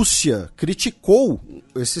 Inclusive a Rússia criticou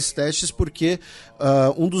esses testes porque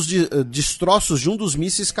um dos destroços de um dos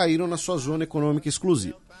mísseis caíram na sua zona econômica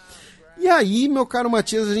exclusiva. E aí, meu caro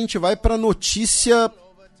Matias, a gente vai para a notícia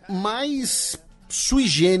mais sui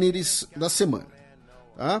generis da semana.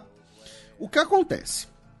 Tá? O que acontece?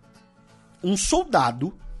 Um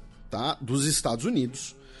soldado, tá, dos Estados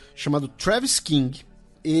Unidos, chamado Travis King,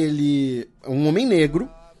 ele é um homem negro,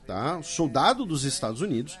 tá, soldado dos Estados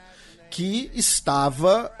Unidos, que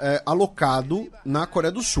estava alocado na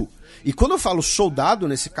Coreia do Sul. E quando eu falo soldado,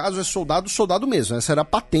 nesse caso, é soldado mesmo. Essa era a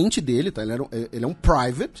patente dele, tá? Ele é um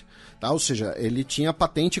private, tá? Ou seja, ele tinha a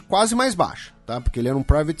patente quase mais baixa, tá? Porque ele era um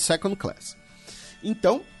private second class.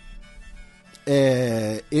 Então,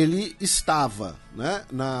 ele estava, né,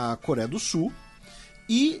 na Coreia do Sul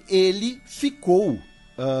e ele ficou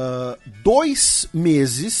 2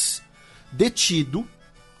 meses detido,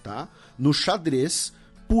 tá, no xadrez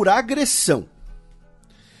por agressão.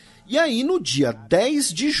 E aí, no dia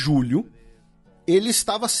 10 de julho, ele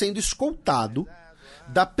estava sendo escoltado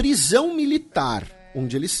da prisão militar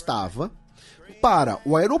onde ele estava para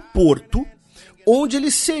o aeroporto, onde ele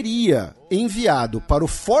seria enviado para o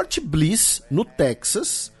Fort Bliss, no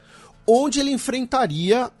Texas, onde ele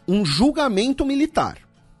enfrentaria um julgamento militar.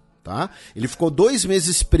 Tá? Ele ficou 2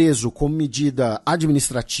 meses preso como medida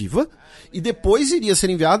administrativa e depois iria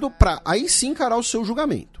ser enviado para aí sim encarar o seu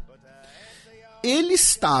julgamento. Ele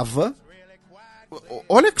estava...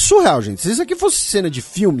 Olha que surreal, gente. Se isso aqui fosse cena de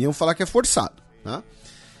filme, iam falar que é forçado. Tá?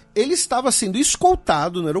 Ele estava sendo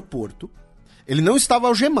escoltado no aeroporto. Ele não estava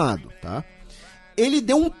algemado. Tá? Ele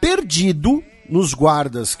deu um perdido nos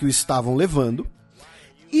guardas que o estavam levando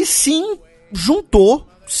e se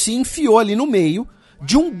enfiou ali no meio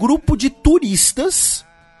de um grupo de turistas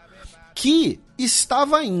que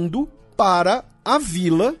estava indo para a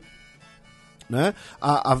vila, né,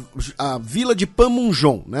 a vila de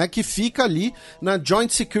Panmunjom, né, que fica ali na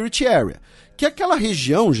Joint Security Area, que é aquela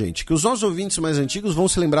região, gente, que os nossos ouvintes mais antigos vão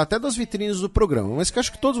se lembrar até das vitrines do programa, mas que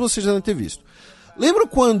acho que todos vocês já devem ter visto. Lembra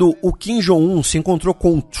quando o Kim Jong-un se encontrou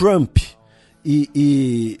com o Trump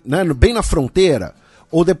né, bem na fronteira?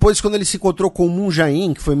 Ou depois, quando ele se encontrou com o Moon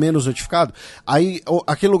Jae-in, que foi menos notificado, aí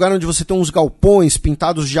aquele lugar onde você tem uns galpões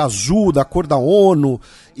pintados de azul, da cor da ONU,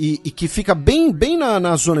 e que fica bem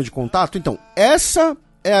na zona de contato. Então, essa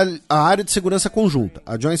é a área de segurança conjunta,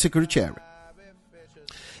 a Joint Security Area.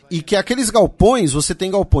 E que aqueles galpões, você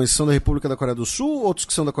tem galpões que são da República da Coreia do Sul, outros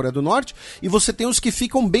que são da Coreia do Norte, e você tem os que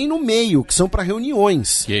ficam bem no meio, que são para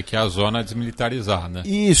reuniões. Que é a zona desmilitarizada, né?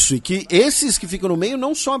 Isso, e que esses que ficam no meio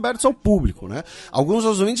não são abertos ao público, né? Alguns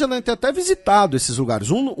dos ouvintes já devem ter até visitado esses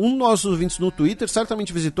lugares. Um dos nossos ouvintes no Twitter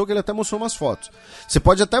certamente visitou, que ele até mostrou umas fotos. Você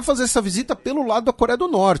pode até fazer essa visita pelo lado da Coreia do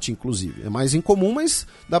Norte, inclusive. É mais incomum, mas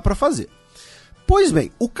dá para fazer. Pois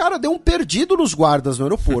bem, o cara deu um perdido nos guardas no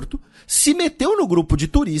aeroporto, se meteu no grupo de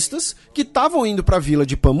turistas que estavam indo para a vila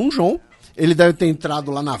de Panmunjom. Ele deve ter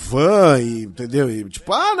entrado lá na van, entendeu? E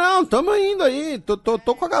tipo, não, tamo indo aí, tô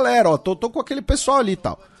com a galera, ó, tô com aquele pessoal ali e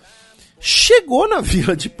tal. Chegou na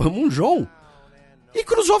vila de Panmunjom e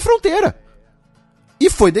cruzou a fronteira. E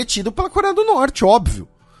foi detido pela Coreia do Norte, óbvio.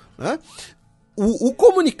 Né? O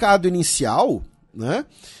comunicado inicial, né,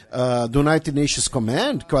 do United Nations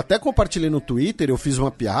Command, que eu até compartilhei no Twitter, eu fiz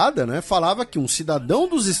uma piada, né, falava que um cidadão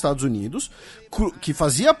dos Estados Unidos, que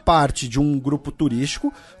fazia parte de um grupo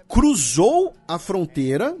turístico, cruzou a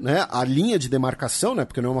fronteira, né, a linha de demarcação, né,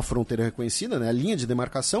 porque não é uma fronteira reconhecida, né, a linha de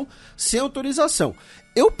demarcação, sem autorização.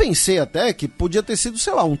 Eu pensei até que podia ter sido,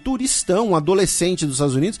 sei lá, um turistão, um adolescente dos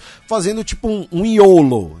Estados Unidos, fazendo tipo um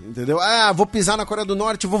YOLO, entendeu? Vou pisar na Coreia do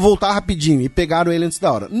Norte e vou voltar rapidinho, e pegaram ele antes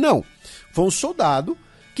da hora. Não, foi um soldado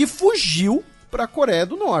que fugiu para a Coreia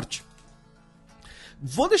do Norte.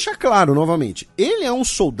 Vou deixar claro novamente, ele é um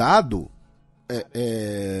soldado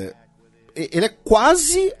ele é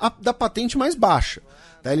quase da patente mais baixa.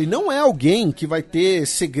 Tá? Ele não é alguém que vai ter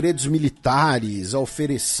segredos militares a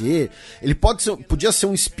oferecer. Ele podia ser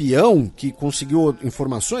um espião que conseguiu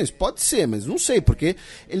informações? Pode ser, mas não sei, porque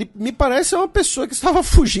ele me parece uma pessoa que estava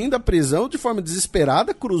fugindo da prisão de forma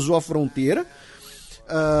desesperada, cruzou a fronteira.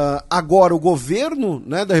 Agora, o governo,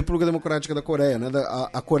 né, da República Democrática da Coreia, né,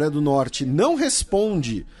 a Coreia do Norte, não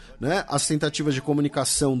responde, né, às tentativas de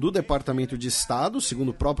comunicação do Departamento de Estado, segundo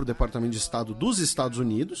o próprio Departamento de Estado dos Estados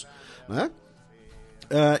Unidos, né?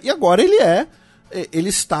 E agora ele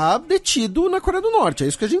está detido na Coreia do Norte, é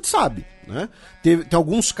isso que a gente sabe, né? Tem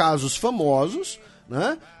alguns casos famosos,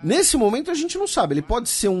 né? Nesse momento a gente não sabe, ele pode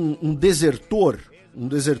ser um desertor,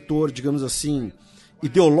 digamos assim,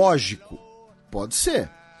 ideológico, pode ser.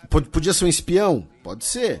 Podia ser um espião, pode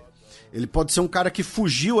ser. Ele pode ser um cara que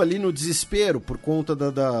fugiu ali no desespero por conta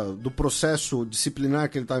do processo disciplinar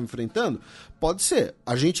que ele estava enfrentando, pode ser.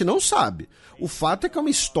 A gente não sabe. O fato é que é uma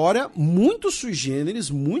história muito sui generis,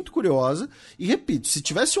 muito curiosa, e repito, se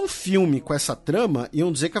tivesse um filme com essa trama,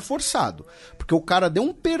 iam dizer que é forçado, porque o cara deu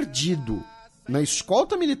um perdido na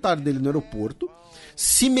escolta militar dele no aeroporto,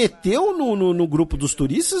 se meteu no grupo dos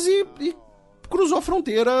turistas e cruzou a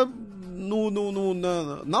fronteira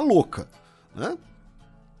na louca, né?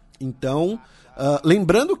 Então,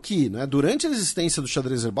 lembrando que, né, durante a existência do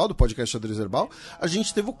Xadrez Verbal, do podcast Xadrez Verbal, a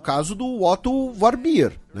gente teve o caso do Otto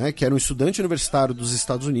Warmbier, né, que era um estudante universitário dos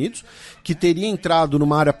Estados Unidos, que teria entrado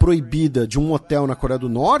numa área proibida de um hotel na Coreia do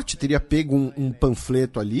Norte, teria pego um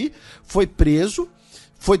panfleto ali, foi preso,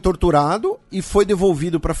 foi torturado e foi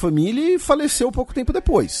devolvido para a família e faleceu pouco tempo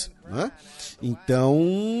depois, né? Então,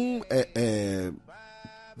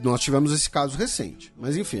 nós tivemos esse caso recente.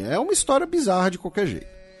 Mas enfim, é uma história bizarra de qualquer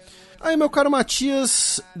jeito. Aí, meu caro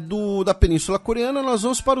Matias, da Península Coreana, nós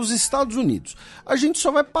vamos para os Estados Unidos. A gente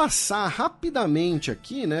só vai passar rapidamente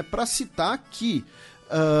aqui, né, para citar que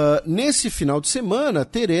nesse final de semana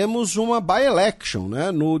teremos uma by-election, né,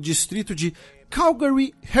 no distrito de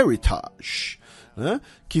Calgary Heritage, né,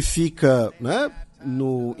 que fica, né,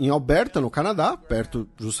 em Alberta, no Canadá, perto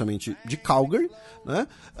justamente de Calgary, né,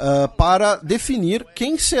 para definir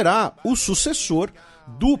quem será o sucessor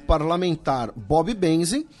do parlamentar Bob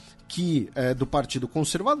Benzen, que é do Partido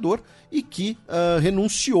Conservador e que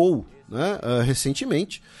renunciou, né,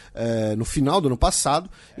 recentemente, no final do ano passado.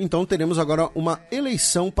 Então teremos agora uma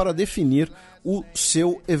eleição para definir o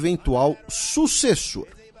seu eventual sucessor.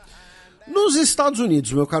 Nos Estados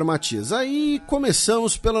Unidos, meu caro Matias, aí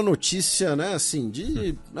começamos pela notícia, né, assim,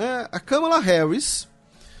 né, a Kamala Harris,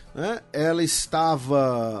 né, ela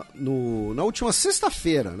estava na última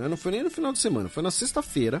sexta-feira, né, não foi nem no final de semana, foi na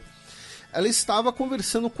sexta-feira. Ela estava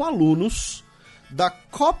conversando com alunos da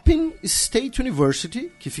Coppin State University,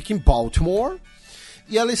 que fica em Baltimore,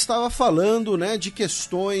 e ela estava falando, né, de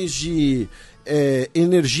questões de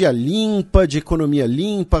energia limpa, de economia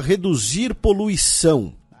limpa, reduzir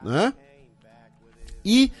poluição, né?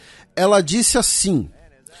 E ela disse assim: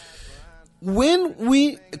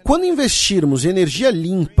 quando investirmos em energia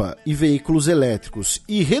limpa e veículos elétricos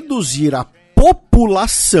e reduzir a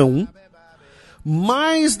população,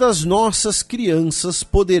 mais das nossas crianças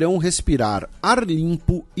poderão respirar ar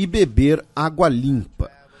limpo e beber água limpa.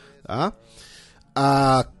 Tá?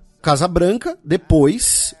 A Casa Branca,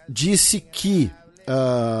 depois, disse que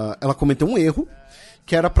ela cometeu um erro,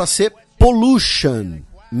 que era para ser pollution,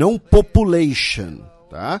 não population.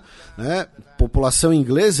 Tá? Né? População em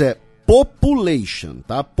inglês é population,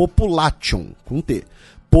 tá? Population, com T.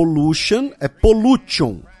 Pollution é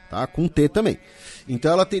pollution, tá? Com T também.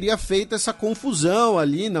 Então ela teria feito essa confusão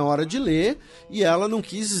ali na hora de ler e ela não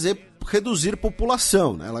quis dizer reduzir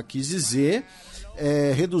população, né? Ela quis dizer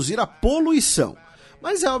reduzir a poluição.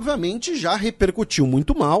 Mas obviamente já repercutiu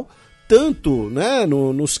muito mal, tanto, né,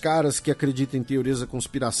 nos caras que acreditam em teorias da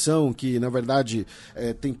conspiração, que na verdade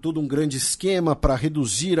tem todo um grande esquema para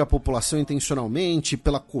reduzir a população intencionalmente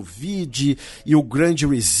pela Covid e o grande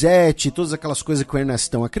reset, todas aquelas coisas que o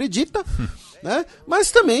Ernestão acredita. Né?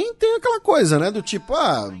 Mas também tem aquela coisa, né, do tipo,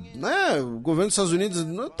 né, o governo dos Estados Unidos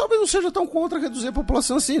talvez não seja tão contra reduzir a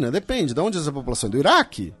população assim, né? Depende, de onde é essa população? Do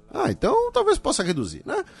Iraque? Então talvez possa reduzir,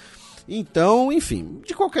 né? Então, enfim,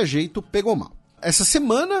 de qualquer jeito, pegou mal. Essa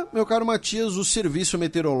semana, meu caro Matias, o Serviço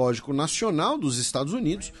Meteorológico Nacional dos Estados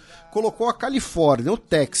Unidos colocou a Califórnia, o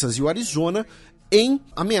Texas e o Arizona em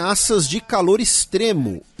ameaças de calor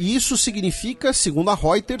extremo. E isso significa, segundo a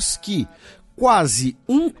Reuters, que quase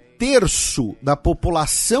 1/3 da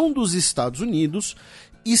população dos Estados Unidos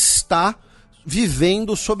está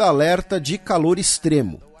vivendo sob alerta de calor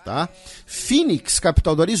extremo. Tá? Phoenix,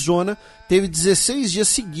 capital do Arizona, teve 16 dias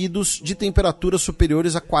seguidos de temperaturas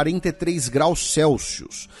superiores a 43 graus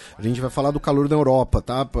Celsius. A gente vai falar do calor da Europa,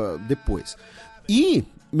 tá? Depois. E,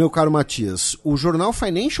 meu caro Matias, o jornal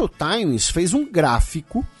Financial Times fez um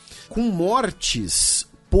gráfico com mortes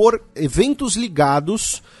por eventos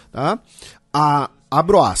ligados, tá, a,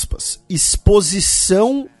 abro aspas,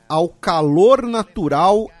 exposição ao calor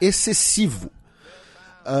natural excessivo.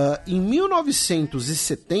 Em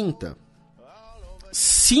 1970,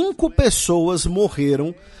 5 pessoas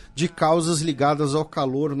morreram de causas ligadas ao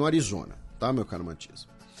calor no Arizona, tá, meu caro Matias?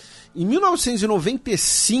 Em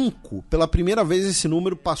 1995, pela primeira vez, esse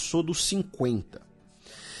número passou dos 50.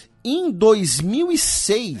 Em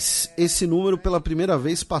 2006, esse número pela primeira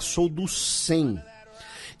vez passou dos 100.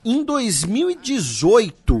 Em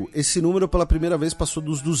 2018, esse número pela primeira vez passou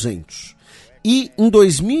dos 200. E em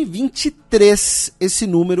 2023, esse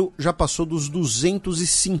número já passou dos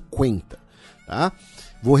 250. Tá?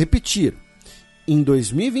 Vou repetir. Em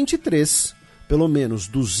 2023, pelo menos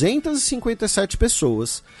 257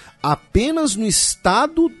 pessoas, apenas no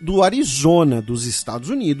estado do Arizona, dos Estados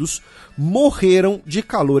Unidos, morreram de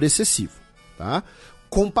calor excessivo, tá?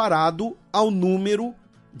 Comparado ao número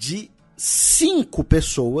de 5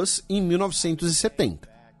 pessoas em 1970.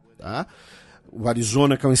 Tá? O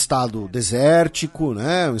Arizona, que é um estado desértico,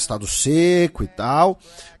 né? Um estado seco e tal.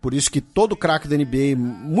 Por isso que todo craque da NBA,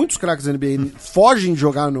 muitos craques da NBA fogem de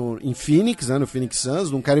jogar em Phoenix, né? No Phoenix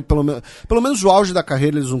Suns. Não querem, pelo menos o auge da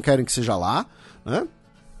carreira, eles não querem que seja lá, né?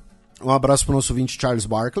 Um abraço para o nosso ouvinte Charles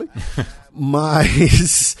Barkley.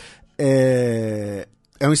 Mas é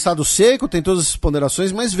um estado seco, tem todas as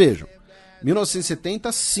ponderações, mas vejam.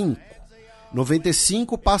 1970, 5.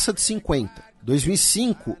 95 passa de 50.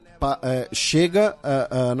 2005 chega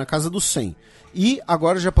na casa dos 100. E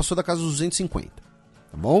agora já passou da casa dos 250.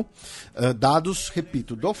 Tá bom? Dados,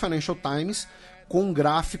 repito, do Financial Times, com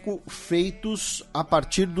gráfico feitos a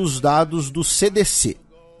partir dos dados do CDC,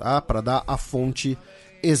 tá? Para dar a fonte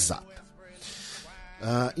exata.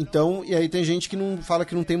 Então, e aí tem gente que não fala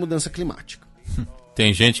que não tem mudança climática.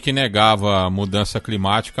 Tem gente que negava a mudança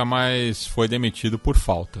climática, mas foi demitido por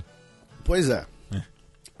falta. Pois é.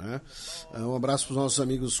 Um abraço para os nossos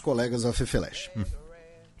amigos colegas da Fefeleche.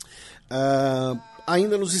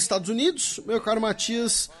 Ainda nos Estados Unidos, meu caro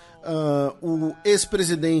Matias, o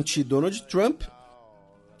ex-presidente Donald Trump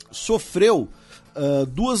sofreu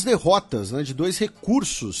 2 derrotas, né, de 2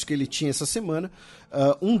 recursos que ele tinha essa semana.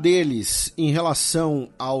 Um deles em relação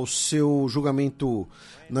ao seu julgamento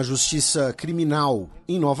na justiça criminal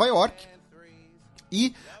em Nova York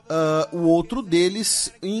e o outro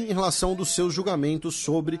deles em relação dos seus julgamentos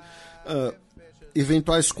sobre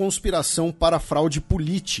eventuais conspiração para fraude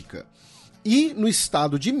política. E no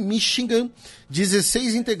estado de Michigan,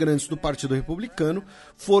 16 integrantes do Partido Republicano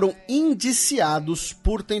foram indiciados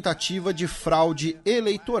por tentativa de fraude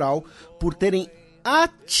eleitoral por terem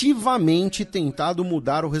ativamente tentado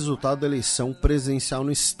mudar o resultado da eleição presidencial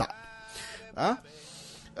no estado. Tá?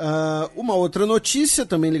 Uma outra notícia,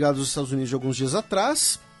 também ligada aos Estados Unidos de alguns dias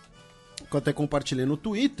atrás, que eu até compartilhei no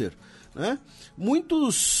Twitter, né?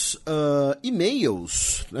 Muitos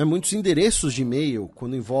e-mails, né? Muitos endereços de e-mail,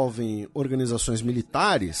 quando envolvem organizações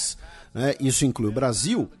militares, né? Isso inclui o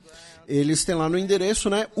Brasil, eles têm lá no endereço,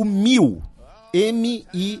 né? O MIL,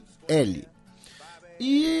 M-I-L.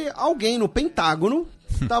 E alguém no Pentágono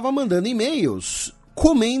estava mandando e-mails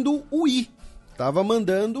comendo o I. Estava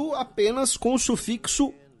mandando apenas com o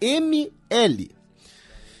sufixo ML.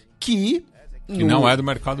 Que não é do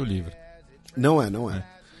Mercado Livre. Não é.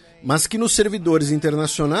 Mas que nos servidores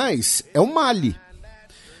internacionais é o Mali.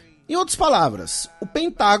 Em outras palavras, o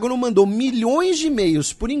Pentágono mandou milhões de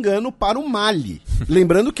e-mails por engano para o Mali.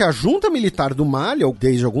 Lembrando que a junta militar do Mali,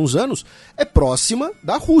 desde alguns anos, é próxima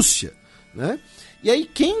da Rússia, né? E aí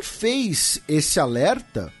quem fez esse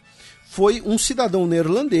alerta foi um cidadão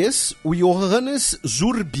neerlandês, o Johannes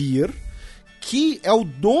Zurbier, que é o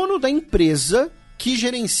dono da empresa que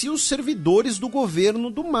gerencia os servidores do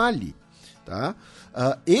governo do Mali. Tá?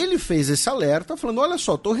 Ele fez esse alerta falando, olha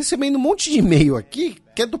só, estou recebendo um monte de e-mail aqui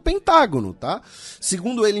que é do Pentágono. Tá?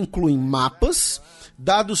 Segundo ele, incluem mapas,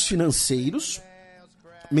 dados financeiros,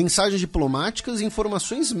 mensagens diplomáticas e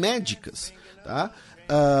informações médicas. Tá?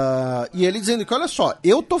 E ele dizendo que, olha só,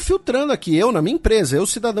 eu tô filtrando aqui, eu na minha empresa, eu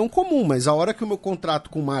cidadão comum, mas a hora que o meu contrato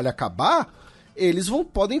com o Mali acabar, eles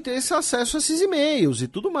podem ter esse acesso a esses e-mails e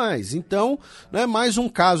tudo mais. Então, né, mais um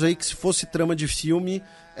caso aí que se fosse trama de filme,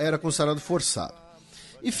 era considerado forçado.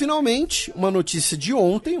 E finalmente, uma notícia de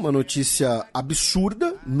ontem, uma notícia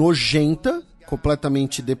absurda, nojenta,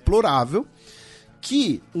 completamente deplorável,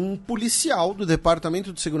 que um policial do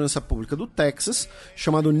Departamento de Segurança Pública do Texas,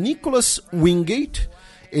 chamado Nicholas Wingate,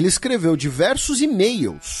 ele escreveu diversos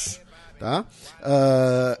e-mails, tá?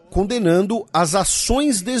 Condenando as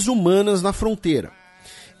ações desumanas na fronteira.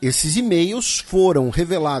 Esses e-mails foram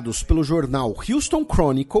revelados pelo jornal Houston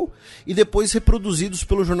Chronicle e depois reproduzidos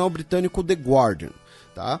pelo jornal britânico The Guardian.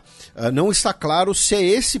 Tá? Não está claro se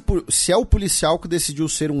é o policial que decidiu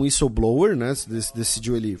ser um whistleblower, né?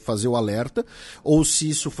 Decidiu ele fazer o alerta, ou se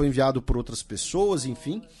isso foi enviado por outras pessoas,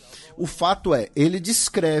 enfim. O fato é, ele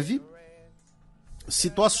descreve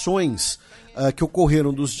situações que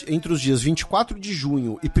ocorreram entre os dias 24 de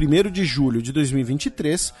junho e 1º de julho de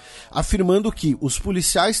 2023, afirmando que os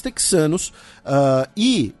policiais texanos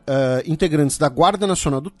e integrantes da Guarda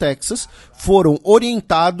Nacional do Texas foram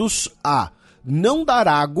orientados a não dar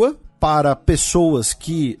água para pessoas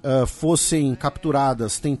que fossem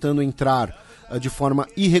capturadas tentando entrar de forma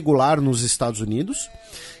irregular nos Estados Unidos,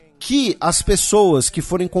 que as pessoas que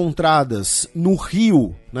foram encontradas no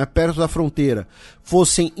rio, né, perto da fronteira,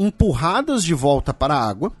 fossem empurradas de volta para a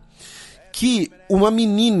água, que uma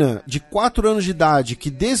menina de 4 anos de idade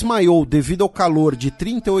que desmaiou devido ao calor de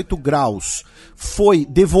 38 graus foi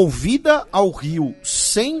devolvida ao rio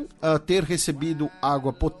sem ter recebido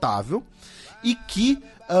água potável, e que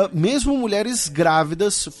mesmo mulheres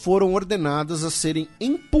grávidas foram ordenadas a serem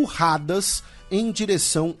empurradas em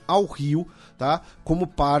direção ao rio, tá? Como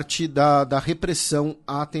parte da repressão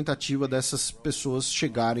à tentativa dessas pessoas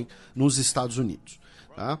chegarem nos Estados Unidos.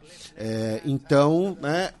 Tá? Então,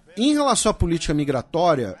 né, em relação à política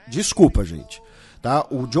migratória, desculpa, gente. Tá?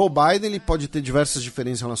 O Joe Biden ele pode ter diversas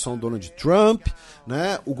diferenças em relação ao Donald Trump,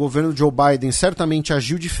 né? O governo Joe Biden certamente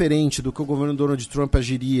agiu diferente do que o governo Donald Trump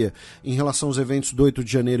agiria em relação aos eventos do 8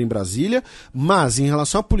 de janeiro em Brasília, mas em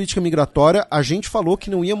relação à política migratória, a gente falou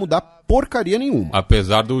que não ia mudar porcaria nenhuma.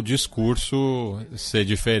 Apesar do discurso ser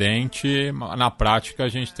diferente, na prática a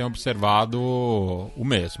gente tem observado o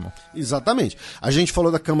mesmo. Exatamente. A gente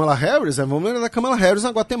falou da Kamala Harris, vamos lembrar da Kamala Harris na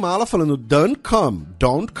Guatemala falando don't come,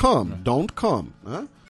 don't come, don't come. Né?